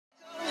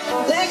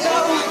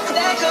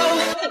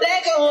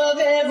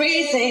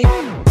everything.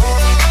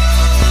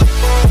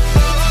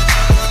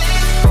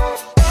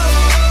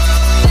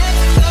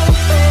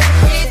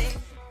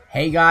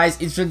 Hey guys,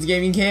 it's Furix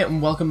Gaming here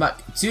and welcome back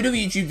to the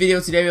YouTube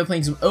video. Today we're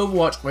playing some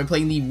Overwatch. We're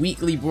playing the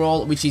weekly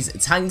brawl, which is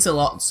tanks a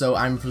lot, so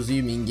I'm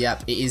presuming,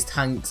 yep, it is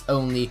tanks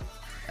only.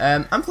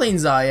 I'm playing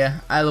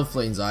Zarya. I love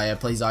playing Zarya. I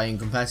play Zarya in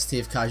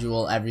competitive,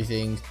 casual,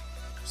 everything.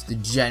 Just a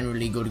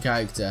generally good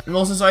character. I'm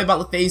also sorry about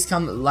the face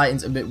cam, the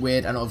lighting's a bit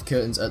weird. I don't have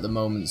curtains at the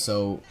moment,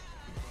 so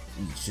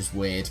it's just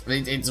weird.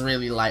 But it's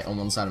really light on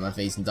one side of my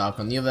face and dark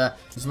on the other.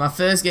 It's my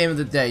first game of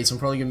the day, so I'm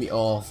probably going to be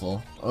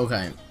awful.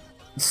 Okay.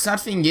 The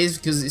sad thing is,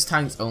 because it's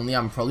tanks only,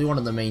 I'm probably one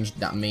of the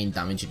main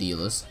damage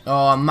dealers.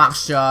 Oh, I'm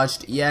max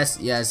charged. Yes,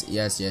 yes,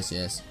 yes, yes,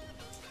 yes.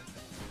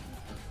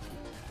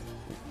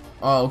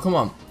 Oh, come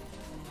on.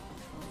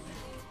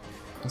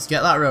 Let's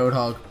get that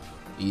Roadhog.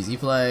 Easy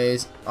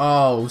plays.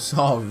 Oh,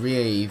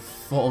 sorry.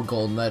 4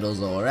 gold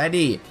medals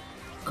already.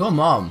 Come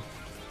on.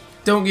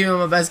 Don't give him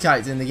my best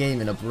character in the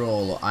game in a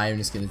brawl, or I'm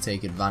just going to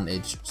take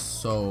advantage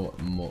so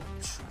much.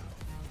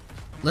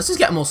 Let's just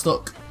get them all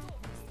stuck.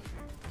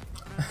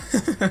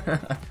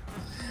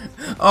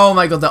 Oh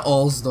my god, they're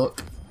all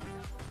stuck.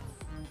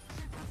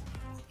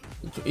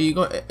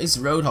 Is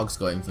Roadhog's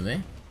going for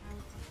me?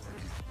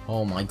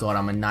 Oh my god,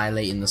 I'm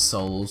annihilating the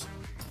souls.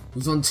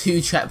 We've done 2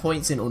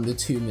 checkpoints in under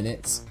 2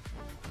 minutes.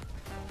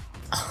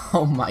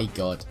 Oh my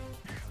god.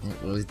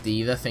 Was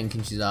D.Va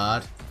thinking she's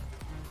hard?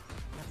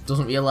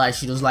 Doesn't realise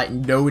she does like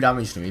no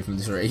damage to me from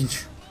this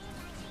range.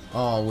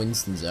 Oh,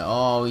 Winston's there.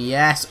 Oh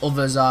yes,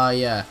 others are,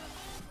 yeah.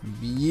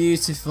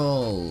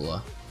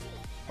 Beautiful.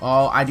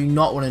 Oh, I do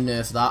not want to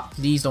nerf that.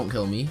 Please don't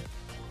kill me.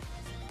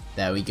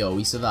 There we go.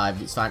 We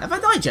survived. It's fine. Have I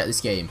died yet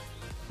this game?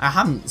 I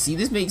haven't. See,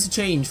 this makes a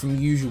change from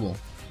usual.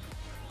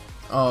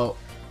 Oh.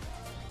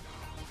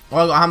 Oh,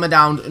 I got hammer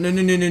down. No,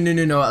 no, no, no, no,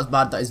 no, no. That's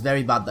bad. That is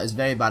very bad. That is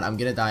very bad. I'm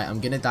gonna die. I'm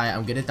gonna die.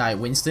 I'm gonna die.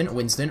 Winston,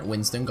 Winston,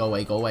 Winston. Go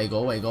away. Go away. Go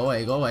away. Go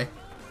away. Go away.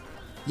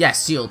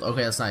 Yes, shield.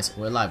 Okay, that's nice.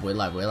 We're alive. We're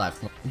alive. We're alive.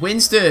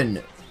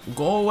 Winston,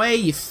 go away,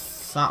 you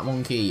fat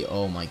monkey.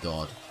 Oh my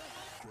god.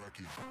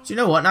 Do you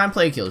know what? 9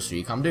 player kill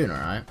streak. I'm doing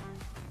alright.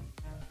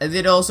 I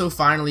did also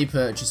finally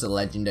purchase a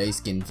legendary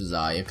skin for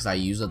Zarya because I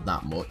use her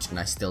that much and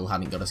I still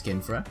hadn't got a skin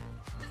for her.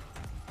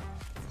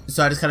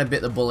 So I just kind of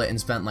bit the bullet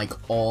and spent like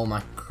all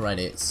my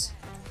credits.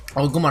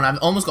 Oh, come on. I've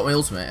almost got my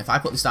ultimate. If I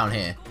put this down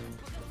here,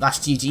 that's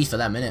GG for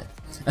them, innit?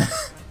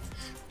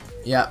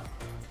 Yep.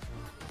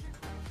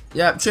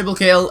 Yep, triple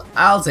kill.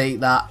 I'll take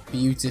that.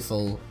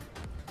 Beautiful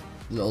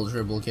little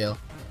triple kill.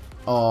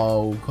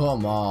 Oh,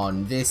 come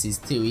on. This is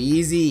too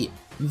easy.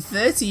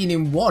 13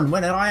 in 1.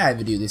 When did I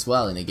ever do this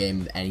well in a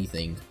game of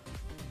anything?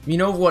 I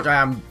mean, Overwatch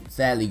I am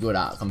fairly good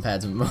at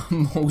compared to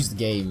most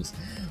games.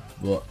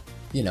 But,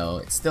 you know,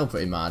 it's still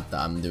pretty mad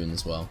that I'm doing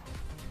this well.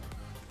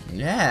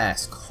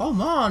 Yes,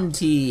 come on,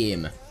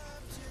 team.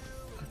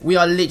 We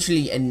are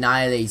literally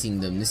annihilating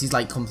them. This is,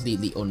 like,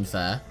 completely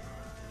unfair.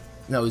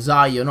 No,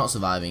 Zarya, you're not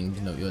surviving.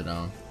 No, you're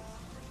down.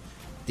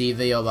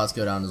 D.Va, you're about to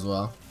go down as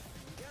well.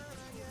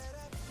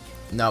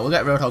 No, we'll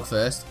get Roadhog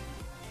first.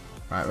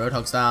 Right,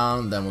 Roadhog's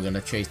down, then we're going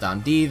to chase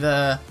down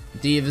D.Va.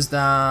 D.Va's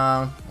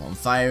down. We're on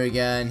fire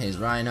again. Here's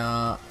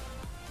Reinhardt.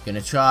 Going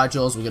to charge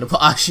us. We're going to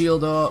put our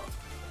shield up.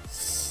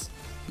 He's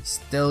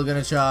still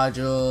going to charge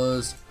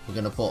us. We're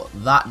going to put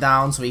that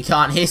down so he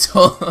can't hit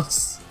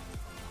us.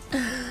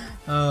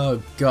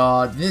 Oh,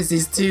 God. This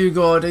is too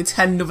good.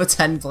 Another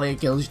 10 player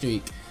kill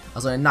streak. I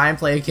was on a 9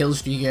 player kill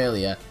streak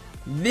earlier.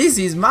 This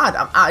is mad.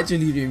 I'm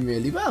actually doing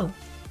really well.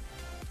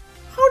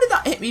 How did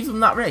that hit me from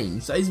that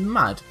range? That is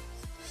mad.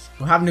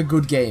 We're having a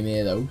good game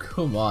here though.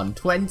 Come on.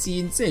 20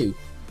 and 2.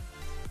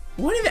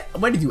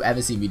 When did you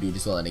ever see me do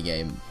this well in a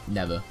game?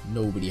 Never.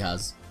 Nobody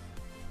has.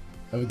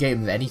 Or a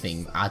game of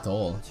anything at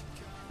all.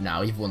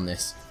 Now we've won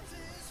this.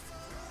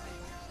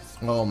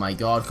 Oh my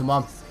god. Come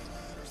on.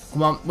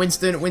 Come on.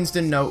 Winston.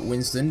 Winston. No.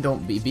 Winston.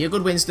 Don't be a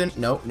good Winston.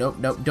 No. No.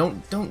 No.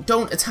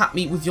 Don't attack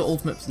me with your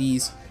ultimate,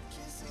 please.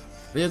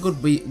 Be a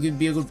good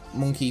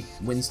monkey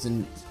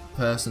Winston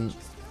person.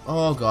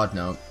 Oh god,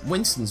 no.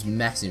 Winston's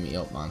messing me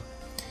up, man.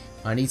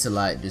 I need to,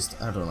 like, just,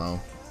 I don't know,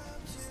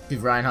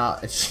 give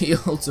Reinhardt a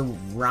shield to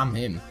ram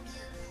him.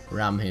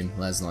 Ram him.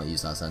 Let's not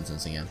use that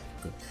sentence again.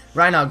 Good.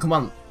 Reinhardt, come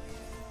on.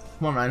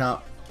 Come on,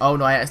 Reinhardt. Oh,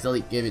 no, I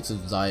accidentally gave it to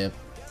Zarya.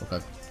 Okay.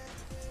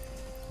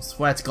 I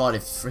swear to God,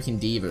 if freaking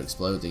D.Va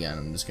explodes again,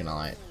 I'm just gonna,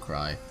 like,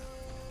 cry.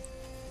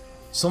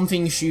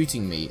 Something's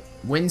shooting me.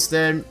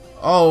 Winston.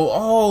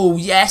 Oh,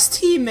 yes,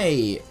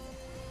 teammate.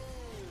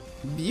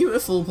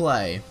 Beautiful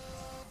play.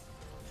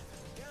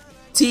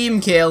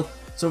 Team kill.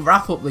 So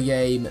wrap up the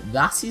game.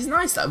 That is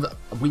nice.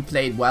 We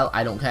played well.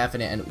 I don't care if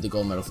it ended up with the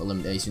gold medal for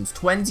eliminations.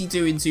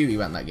 22 and 2 we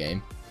went that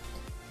game.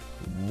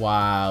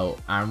 Wow.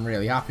 I'm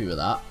really happy with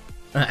that.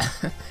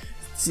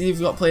 See if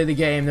we got play of the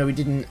game. No, we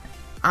didn't.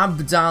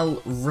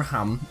 Abdal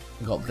Ram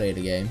got play of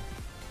the game.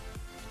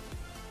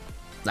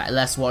 Like,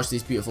 let's watch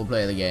this beautiful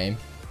play of the game.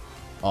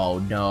 Oh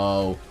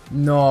no.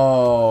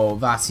 No.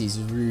 That is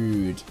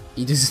rude.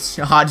 He just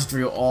charged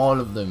through all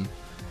of them.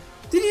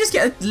 Did he just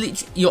get a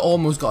literally? You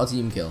almost got a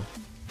team kill.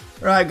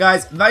 Alright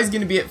guys, that is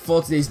going to be it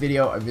for today's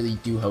video. I really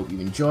do hope you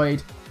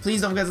enjoyed.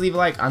 Please don't forget to leave a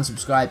like and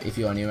subscribe if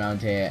you're new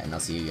around here, and I'll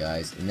see you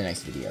guys in the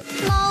next video.